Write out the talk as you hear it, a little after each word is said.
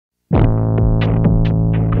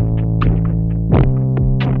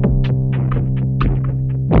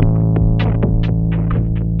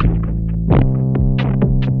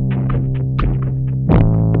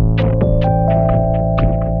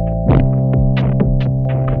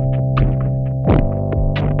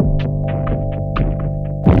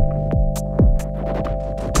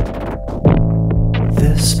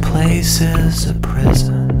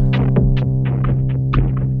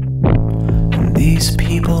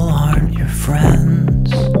aren't your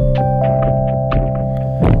friends,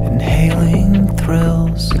 inhaling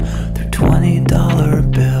thrills through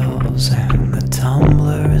 $20 bills, and the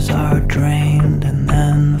tumblers are drained and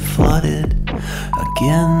then flooded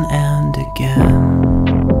again and again.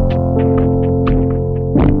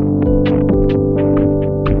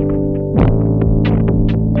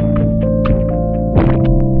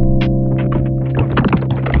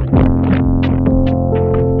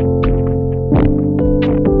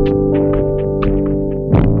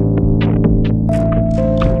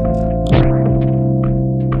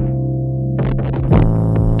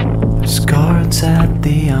 Guards at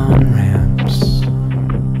the on-ramps,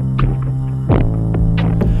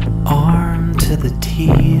 armed to the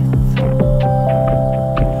teeth,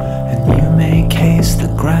 and you may case the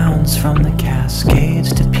grounds from the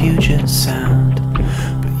Cascades to Puget Sound,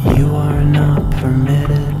 but you are not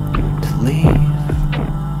permitted to leave.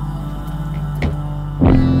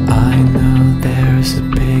 I know there's a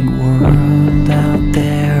big world out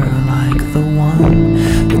there like the one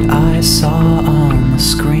that I saw on the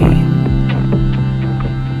screen.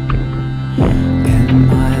 In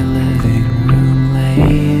my living room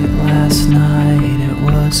late last night, it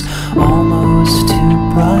was almost too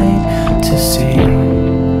bright to see.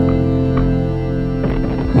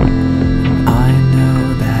 I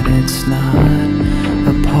know that it's not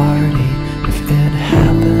a party if it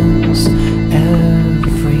happens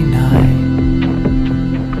every night,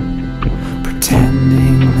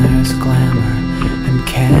 pretending there's glamour and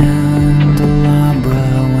candelabra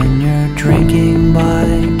when you're drinking by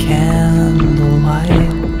candlelight.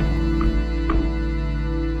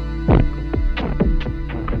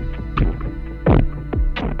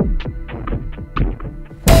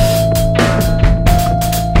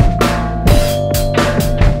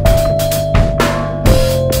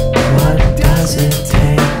 What does it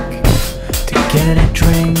take to get a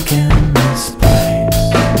drink in this